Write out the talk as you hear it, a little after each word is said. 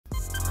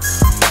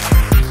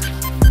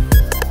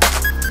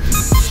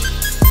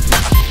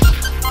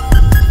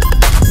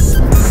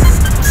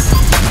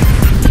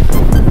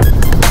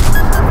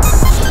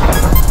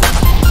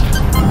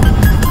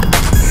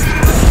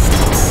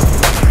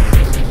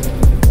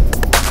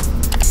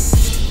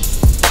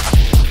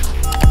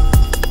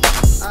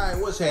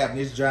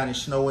happening? It's Johnny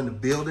Snow in the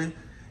building.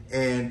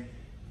 And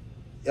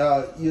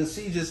you'll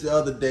see just the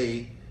other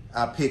day,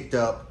 I picked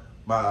up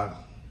my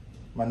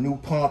new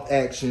pump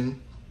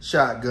action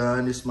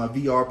shotgun. It's my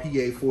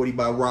VRPA 40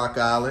 by Rock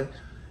Island.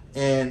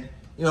 And,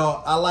 you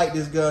know, I like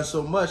this gun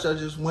so much, I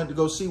just went to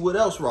go see what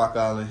else Rock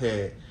Island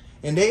had.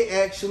 And they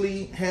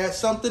actually had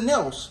something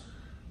else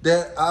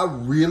that I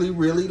really,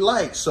 really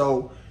like.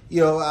 So,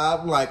 you know,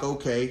 I'm like,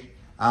 okay,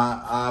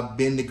 I've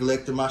been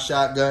neglecting my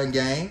shotgun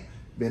game.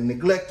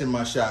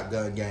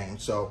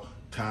 So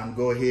time to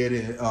go ahead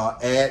and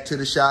add to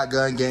the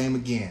shotgun game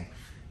again.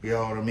 You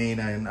know what I mean?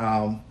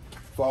 And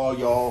for all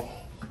y'all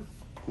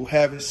who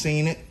haven't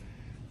seen it,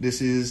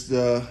 this is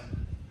the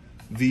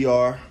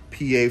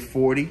VRPA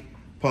 40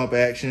 pump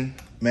action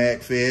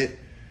mag fed.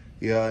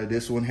 Yeah,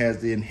 this one has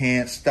the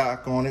enhanced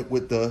stock on it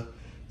with the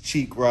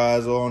cheek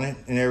rise on it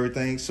and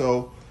everything.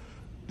 So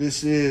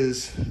this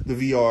is the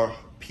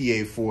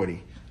VRPA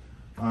 40.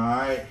 All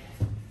right,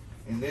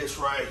 and this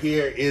right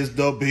here is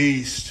the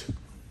beast,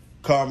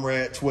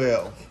 Comrade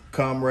 12.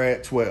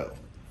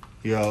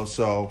 You know,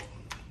 so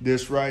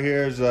this right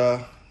here is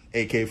a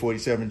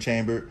AK-47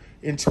 chamber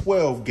in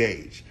 12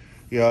 gauge.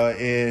 Yeah,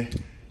 and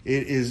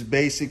it is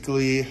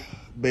basically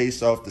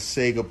based off the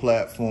Sega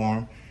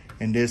platform,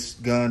 and this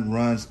gun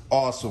runs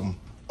awesome.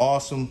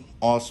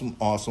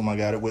 I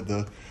got it with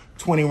the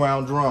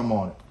 20-round drum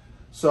on it.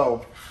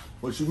 So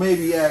what you may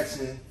be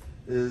asking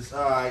is,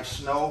 all right,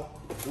 Snow,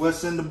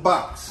 what's in the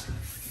box?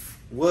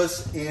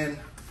 What's in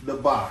the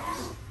box?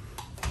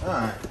 All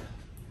right,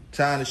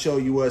 time to show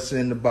you what's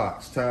in the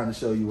box.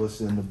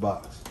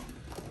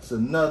 It's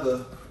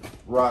another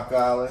Rock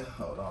Island.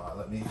 Hold on,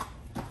 let me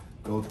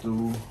go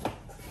through,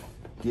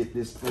 get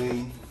this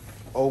thing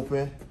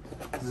open.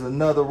 This is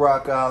another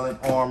Rock Island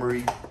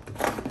Armory.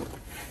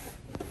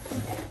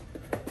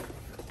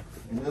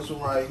 And this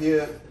one right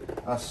here,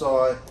 I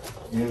saw it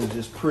and it was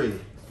just pretty.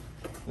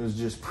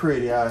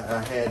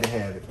 I had to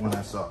have it when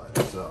I saw it.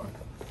 So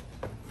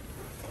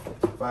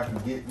if I can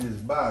get this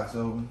box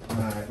open. All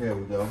right, there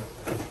we go.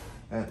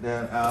 Got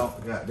that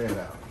out.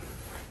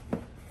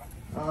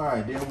 All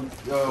right, there we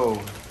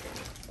go.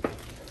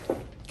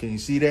 Can you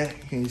see that?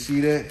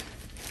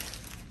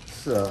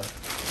 So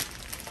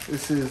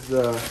this is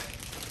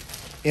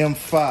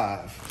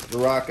M5, the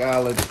Rock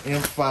Island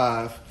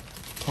M5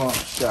 pump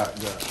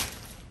shotgun.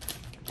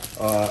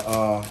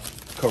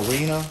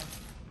 Carina,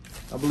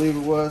 I believe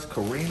it was.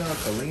 Carina.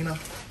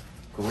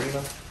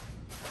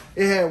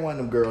 It had one of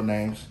them girl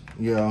names,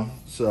 you know,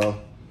 so,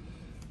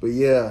 but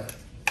yeah.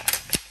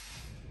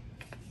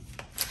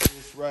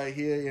 This right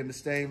here in the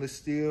stainless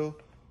steel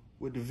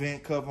with the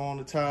vent cover on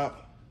the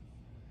top.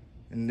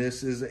 And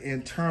this is an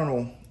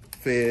internal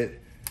fed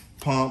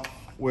pump,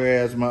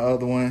 whereas my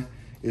other one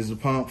is a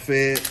pump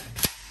fed.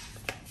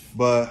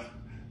 But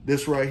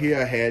this right here,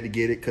 I had to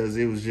get it because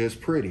it was just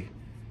pretty.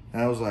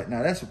 And I was like,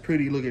 now that's a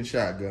pretty looking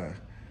shotgun.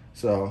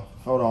 So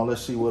hold on,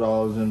 let's see what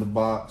all is in the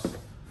box.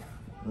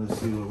 Let's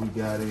see what we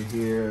got in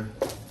here.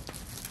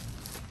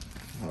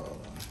 Hold on.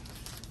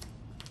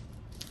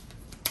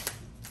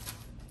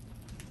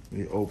 Let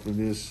me open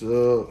this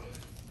up.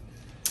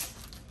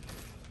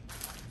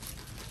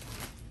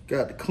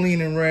 Got the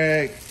cleaning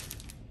rag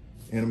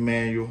and a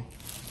manual.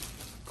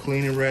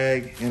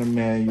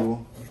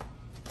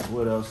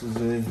 What else is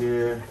in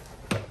here?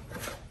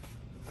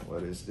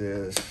 What is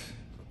this?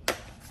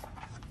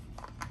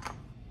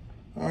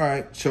 All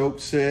right, choke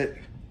set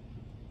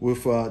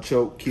with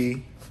choke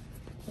key.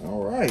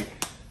 All right.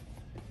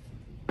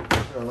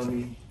 So let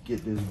me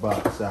get this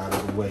box out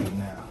of the way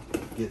now.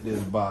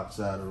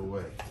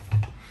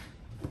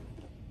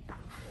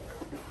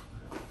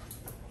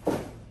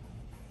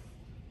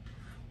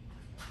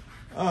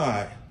 All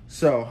right,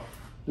 so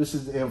this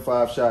is the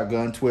M5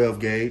 shotgun, 12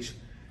 gauge.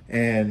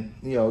 And,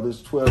 you know,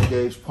 this 12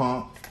 gauge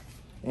pump,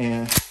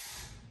 and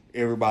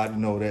everybody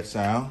know that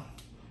sound.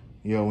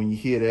 You know, when you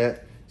hear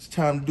that, it's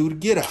time to do the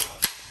get out.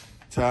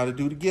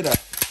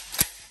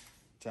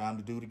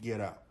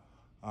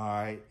 All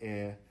right,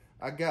 and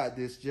I got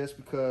this just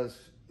because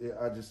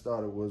I just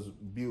thought it was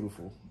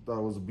beautiful. Thought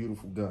it was a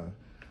beautiful gun.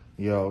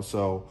 You know,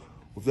 so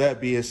with that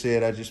being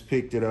said, I just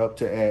picked it up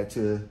to add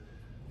to,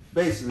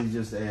 basically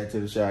just to add to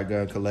the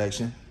shotgun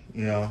collection.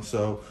 You know,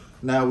 so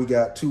now we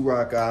got 2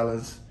 Rock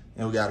Islands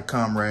and we got a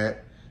Comrade,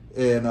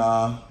 and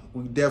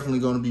we definitely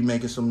going to be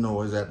making some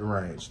noise at the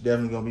range.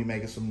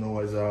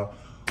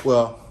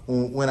 Well,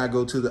 when I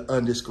go to the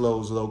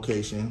undisclosed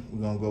location,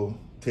 we're gonna go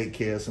take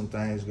care of some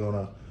things,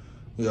 gonna,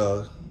 you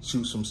know,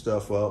 shoot some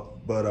stuff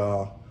up. But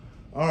all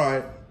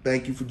right,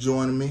 thank you for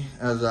joining me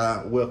as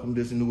I welcome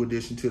this new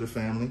addition to the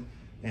family.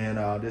 And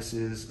this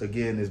is,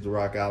 again, is the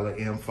Rock Island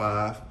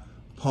M5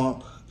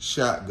 pump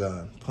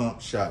shotgun.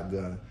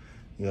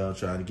 You know,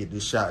 trying to get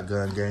this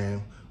shotgun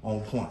game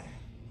on point.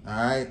 All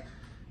right,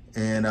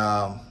 and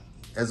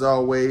as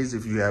always,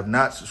 if you have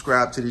not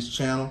subscribed to this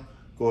channel,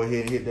 go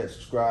ahead and hit that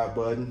subscribe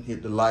button,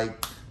 hit the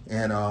like,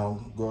 and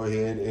go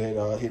ahead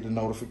and hit the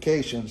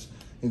notifications,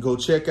 and go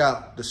check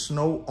out the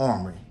Snow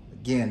Armory.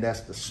 Again,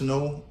 that's the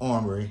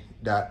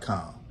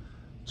snowarmory.com.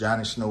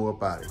 Johnny Snow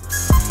up out of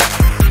here.